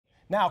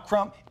Now,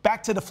 Crump,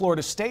 back to the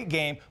Florida State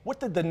game. What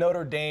did the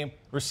Notre Dame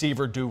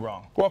receiver do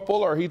wrong? Well,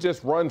 Fuller, he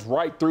just runs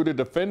right through the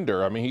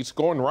defender. I mean, he's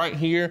going right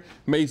here,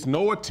 makes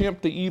no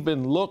attempt to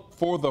even look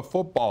for the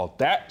football.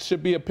 That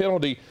should be a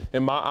penalty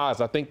in my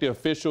eyes. I think the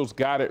officials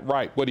got it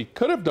right. What he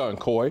could have done,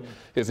 Coy,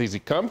 is he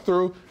comes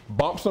through,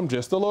 bumps him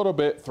just a little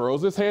bit,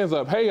 throws his hands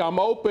up. Hey, I'm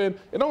open.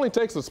 It only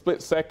takes a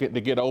split second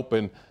to get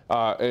open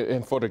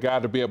and for the guy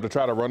to be able to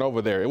try to run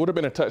over there. It would have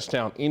been a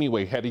touchdown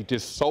anyway had he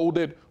just sold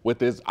it with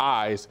his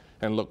eyes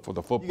and looked for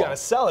the football. You got to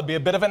sell it, be a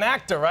bit of an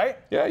actor, right?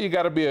 Yeah, you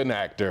got to be an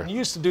actor. You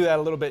used to do that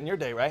a little bit in your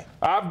day, right?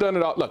 I've done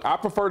it all. Look, I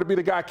prefer to be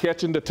the guy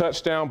catching the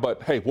touchdown,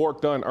 but hey,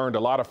 Warrick Dunn earned a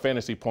lot of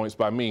fantasy points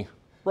by me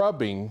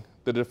rubbing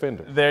the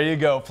defender. There you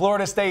go.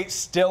 Florida State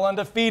still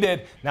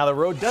undefeated. Now the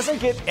road doesn't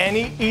get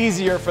any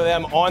easier for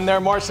them on their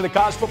march to the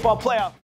college football playoff.